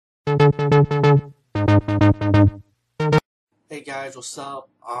Hey guys, what's up?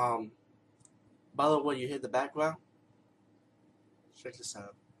 By the way, you hear the background? Check this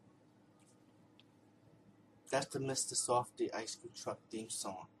out. That's the Mr. Softy Ice Cream Truck theme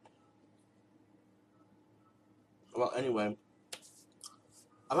song. Well, anyway,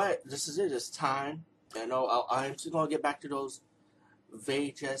 alright, this is it. It's time. I'm just gonna get back to those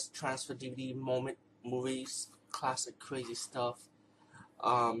VHS transfer DVD moment movies, classic crazy stuff.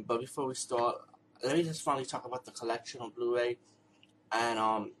 But before we start, let me just finally talk about the collection on Blu-ray.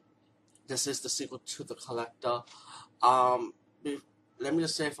 And this is the sequel to The Collector. Um, be- Let me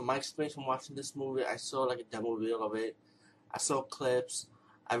just say, from my experience from watching this movie, I saw like a demo reel of it. I saw clips.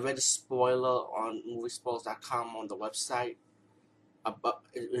 I read a spoiler on moviespoilers.com on the website about,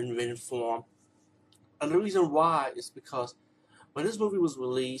 in written form. And the reason why is because when this movie was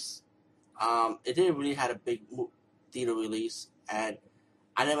released, it didn't really had a big theater release, and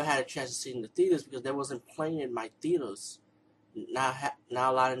I never had a chance to see it in the theaters because they wasn't playing in my theaters. Not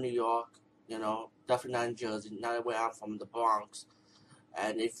a lot in New York, definitely not in Jersey, not where I'm from, the Bronx.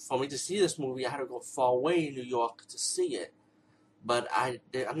 And for me to see this movie, I had to go far away in New York to see it. But I'm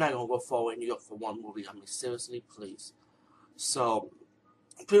not going to go far away in New York for one movie. I mean, seriously, please. So,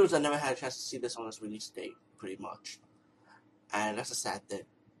 pretty much I never had a chance to see this on its release date, pretty much. And that's a sad thing.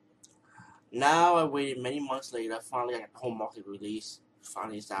 Now, I waited many months later. Finally, I got the home market release.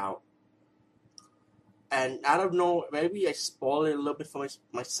 Finally, it's out. And I don't know, maybe I spoiled it a little bit for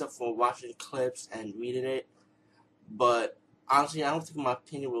myself for watching clips and reading it. But honestly, I don't think my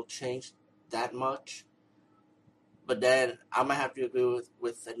opinion will change that much. But then I might have to agree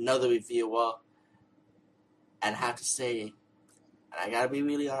with another reviewer and have to say, and I gotta be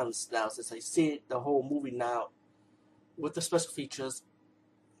really honest now, since I see the whole movie now with the special features,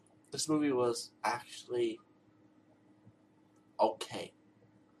 this movie was actually okay.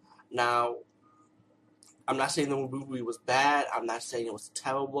 Now, I'm not saying the movie was bad. I'm not saying it was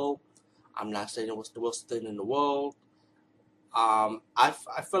terrible. I'm not saying it was the worst thing in the world. I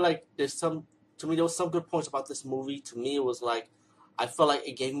feel like to me, there was some good points about this movie. To me, it was like, I felt like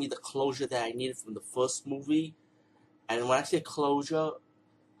it gave me the closure that I needed from the first movie. And when I say closure,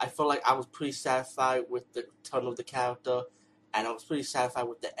 I felt like I was pretty satisfied with the turn of the character, and I was pretty satisfied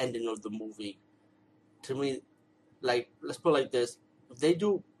with the ending of the movie. To me, like, let's put it like this. If they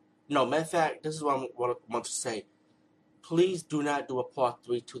do, no, matter of fact, this is what I want to say. Please do not do a part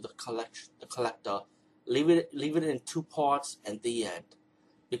 3 to the collector. Leave it in 2 parts and the end.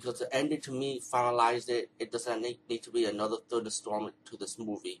 Because the ending to me finalized it. It doesn't need to be another third installment to this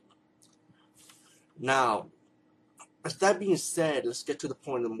movie. Now, as that being said, let's get to the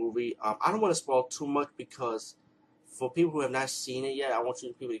point of the movie. I don't want to spoil too much because for people who have not seen it yet, I want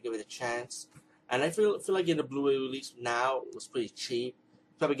you people to give it a chance. And I feel like in the Blu-ray release now, it was pretty cheap.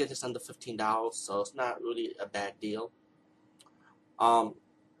 Probably get this under $15, so it's not really a bad deal. The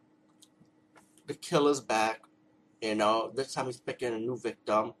killer's back. This time he's picking a new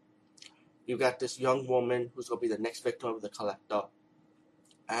victim. You got this young woman who's gonna be the next victim of the collector,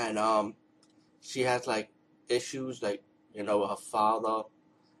 and she has like issues, like with her father,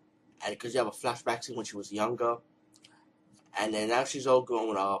 and because you have a flashback scene when she was younger, and then now she's all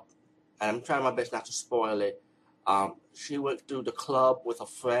grown up, and I'm trying my best not to spoil it. She went to the club with her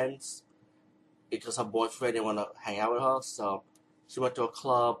friends because her boyfriend didn't want to hang out with her, so she went to a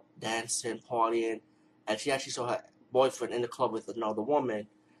club, dancing, partying, and she actually saw her boyfriend in the club with another woman.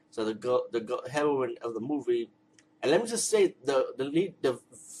 So the heroine of the movie, and let me just say, the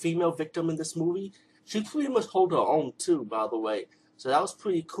female victim in this movie, she pretty much hold her own too, by the way. So that was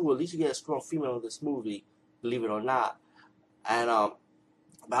pretty cool. At least you get a strong female in this movie, believe it or not. And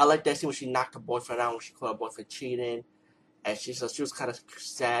but I like that scene when she knocked her boyfriend out when she caught her boyfriend cheating, and she was kind of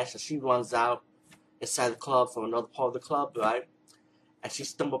sad, so she runs out inside the club from another part of the club, right? And she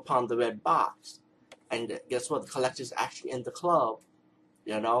stumbled upon the red box. And guess what? The collector's actually in the club,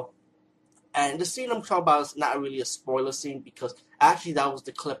 you know? And the scene I'm talking about is not really a spoiler scene because actually that was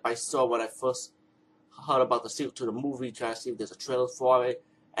the clip I saw when I first heard about the sequel to the movie, trying to see if there's a trailer for it.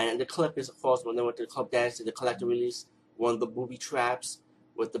 And the clip is, of course, when they went to the club dancing, the collector released one of the booby traps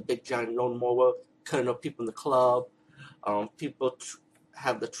with the big giant lawnmower cutting up people in the club. People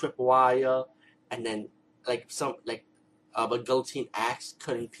have the trip wire, and then a guillotine axe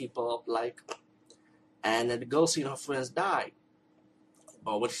cutting people up and then the guillotine, her friends died.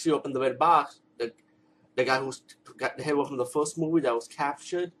 But when she opened the red box, the guy who got the hero from the first movie that was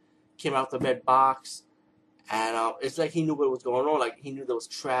captured came out the red box, and it's like he knew what was going on. Like he knew there was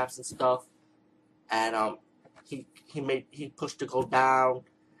traps and stuff, and he pushed the girl down.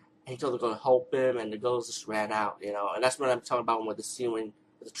 And he told the girl to help him, and the girls just ran out, And that's what I'm talking about with the scene with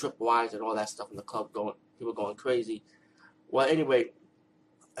the trip wires and all that stuff in the club people going crazy. Well, anyway,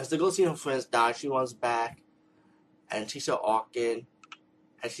 as the girl seeing her friends die, she runs back and she saw Arkin,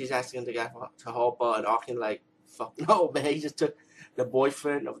 and she's asking the guy to help her, and Arkin like, fuck no, man. He just took the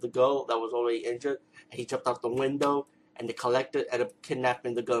boyfriend of the girl that was already injured, and he jumped out the window, and the collector ended up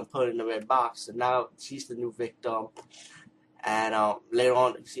kidnapping the girl and put her in the red box. And now she's the new victim. And later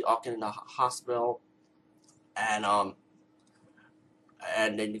on, you see Arkin in the hospital, and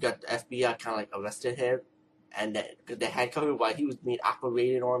then you got the FBI kind of like arrested him, and then because they handcuffed him while he was being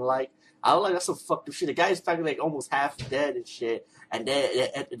operated on. Like, I was like, that's some fucked up shit. The guy is fucking like almost half dead and shit, and then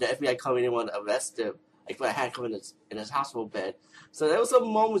the FBI coming in want to arrest him, like for a handcuff in his hospital bed. So there was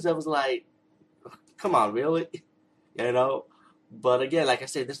some moments that was like, come on, really, you know. But again, like I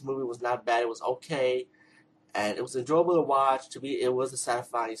said, this movie was not bad. It was okay, and it was enjoyable to watch. To be, it was a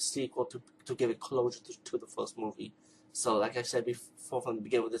satisfying sequel to give it closure to the first movie. So, like I said before from the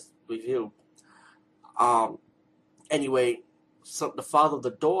beginning of this review, um, anyway, so the father of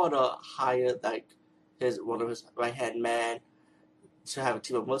the daughter hired like one of his right hand man to have a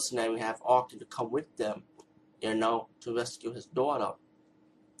team of mercenaries and have Arkin to come with them, to rescue his daughter.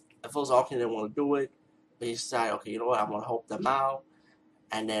 At first, Arkin didn't want to do it, but he decided, okay, you know what, I'm gonna help them out.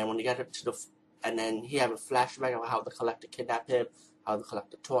 And then when he got up to and then he had a flashback of how the collector kidnapped him, how the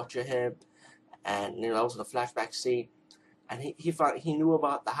collector tortured him, and that was the flashback scene. And he knew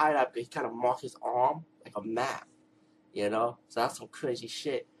about the hideout because he kind of marked his arm like a map, So that's some crazy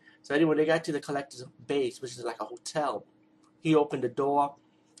shit. So anyway, they got to the collector's base, which is like a hotel. He opened the door,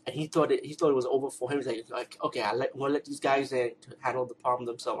 and he thought it was over for him. He was like okay, I'm gonna let these guys in to handle the problem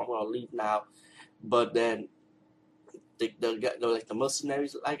themselves. I'm gonna leave now. But then the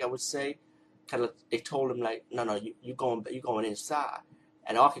mercenaries, like I would say, kind of they told him like, no, you going inside.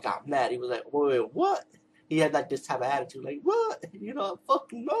 And Arkin got mad. He was like, wait, what? He had like this type of attitude, like, what?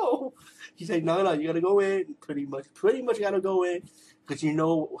 Fuck no. He said, no, you gotta go in. Pretty much gotta go in, because you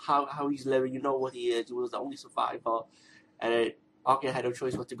know how he's living. You know what he is. He was the only survivor, and then Arkin had no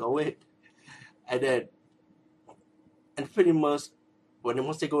choice but to go in. And pretty much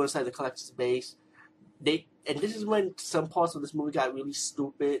once they go inside the collector's base, and this is when some parts of this movie got really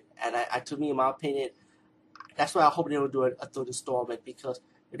stupid, and to me, in my opinion, that's why I hope they don't do a third installment, because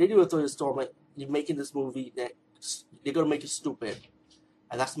if they do a third installment, you're making this movie that they're gonna make it stupid,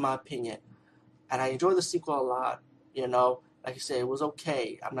 and that's my opinion. And I enjoyed the sequel a lot, Like I said, it was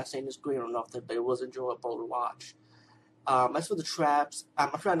okay. I'm not saying it's great or nothing, but it was enjoyable to watch. As for the traps,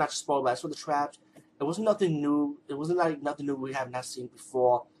 I'm trying not to spoil, but as for the traps, it was nothing new. It wasn't like nothing new we have not seen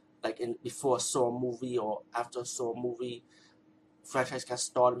before, like before a Saw movie or after a Saw movie franchise got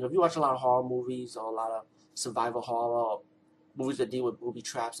started. If you watch a lot of horror movies or a lot of survival horror or movies that deal with booby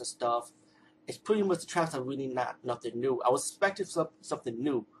traps and stuff, it's pretty much the traps are really nothing new. I was expecting something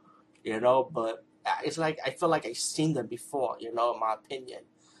new, but it's like I feel like I've seen them before, in my opinion,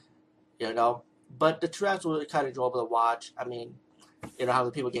 But the traps were kind of enjoyable to watch. I mean, how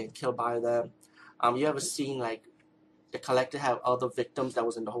the people getting killed by them. You ever seen like the collector have other victims that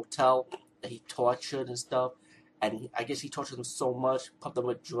was in the hotel that he tortured and stuff? And I guess he tortured them so much, pumped them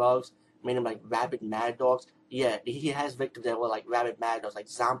with drugs, made them like rabid mad dogs. Yeah, he has victims that were like rabid mad dogs, like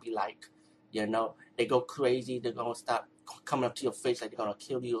zombie-like. They go crazy. They're gonna start coming up to your face like they're gonna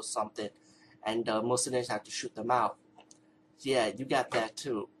kill you or something, and mercenaries have to shoot them out. Yeah, you got that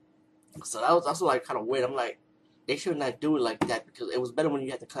too. So that was also like kind of weird. I'm like, they should not do it like that, because it was better when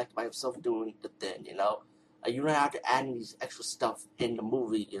you had the collector by himself doing the thing. You don't have to add these extra stuff in the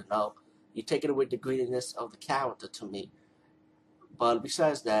movie. You take it away the grittiness of the character to me. But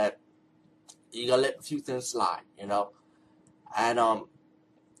besides that, you gotta let a few things slide. And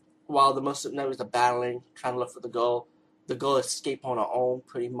while the mercenaries are battling, trying to look for the girl escaped on her own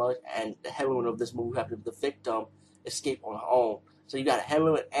pretty much, and the heroine of this movie happened to be the victim, escaped on her own. So you got a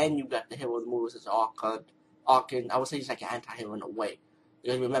heroine and you got the hero of the movie, which is Arkin. I would say he's like an anti-hero in a way.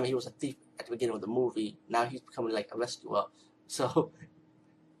 Because remember, he was a thief at the beginning of the movie. Now he's becoming like a rescuer. So,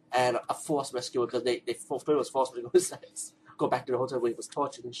 and a forced rescuer, because they pretty much forced him to go back to the hotel where he was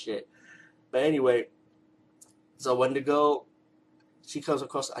tortured and shit. But anyway, so when the girl, she comes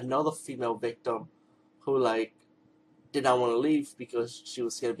across another female victim who like did not want to leave because she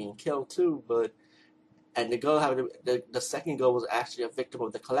was scared of being killed too. And the girl the second girl was actually a victim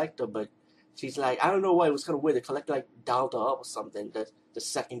of the collector, but she's like, I don't know why, it was kind of weird. The collector like dialed her up or something. The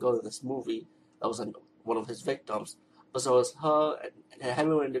second girl in this movie that was one of his victims. But so it was her and the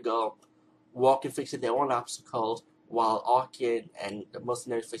heroine and the girl walking, fixing their own obstacles, while Arkin and the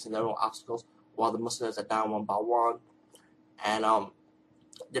mercenaries fixing their own obstacles, while the mercenaries are down one by one. And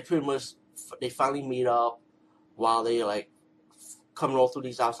they finally meet up while they like coming all through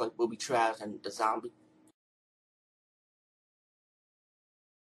these obstacles like booby traps and the zombie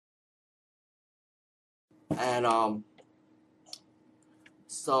And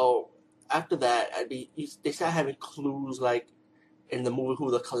so after that, they started having clues like in the movie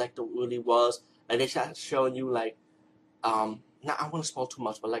who the collector really was, and they started showing you like not I want to spoil too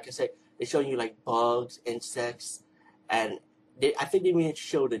much, but like I said, they showing you like bugs, insects, and I think they even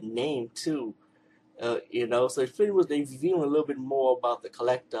showed a name too. So it's pretty much they revealing a little bit more about the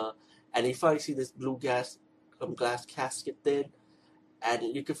collector, and you finally see this blue glass casket thing,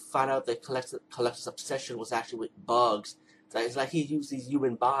 and you can find out that collector's obsession was actually with bugs. So it's like he used these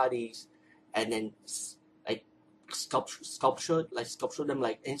human bodies, and then like sculpture them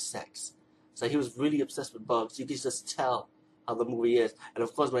like insects. So he was really obsessed with bugs. You can just tell how the movie is, and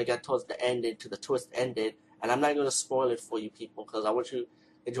of course when it got towards the ending, to the twist ended, and I'm not gonna spoil it for you people because I want you to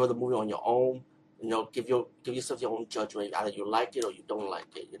enjoy the movie on your own. Give yourself your own judgment. Either you like it or you don't like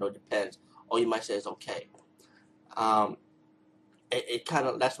it. It depends. Or you might say it's okay. Um, it kind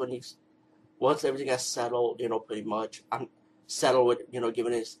of that's when he's once everything got settled, pretty much. I'm settled with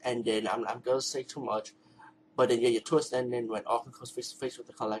giving his ending. I'm gonna say too much, but then yeah, your twist ending when Arkham comes face to face with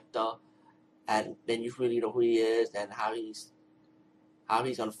the collector, and then you really know who he is and how he's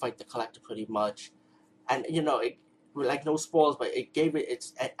gonna fight the collector pretty much, and it like no spoils, but it gave it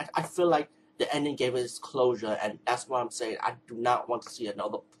its. I feel like the ending gave it its closure, and that's what I'm saying. I do not want to see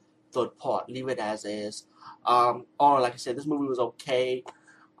another third part. Leave it as is. Or like I said, this movie was okay.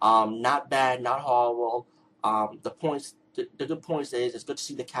 Not bad, not horrible. The good points is it's good to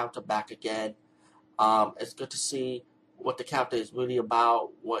see the character back again. It's good to see what the character is really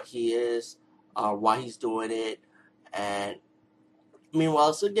about, what he is, why he's doing it, and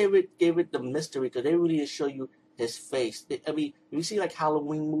meanwhile, so gave it the mystery because they really show you his face. If you see like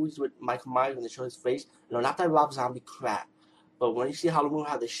Halloween movies with Michael Myers when they show his face, not that Rob Zombie crap, but when you see Halloween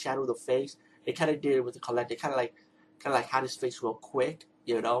how they shadow the face, they kind of did it with the collector. They kind of like had his face real quick.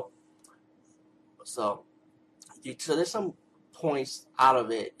 So there's some points out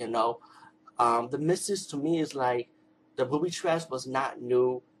of it. The misses to me is like the booby traps was not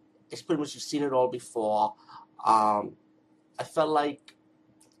new. It's pretty much you've seen it all before. I felt like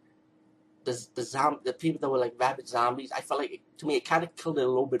the people that were like rabid zombies. I felt like to me it kind of killed it a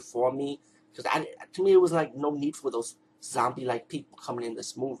little bit for me because to me it was like no need for those zombie like people coming in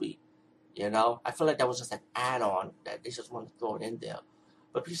this movie. I feel like that was just an add-on that they just wanted to throw it in there.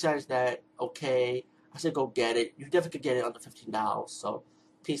 But besides that, okay, I said go get it. You definitely could get it under $15. So,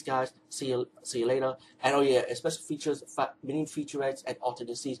 peace, guys. See you later. And oh yeah, special features, mini featurettes, and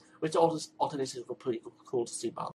alternate scenes, which all these alternate scenes were pretty cool to see about.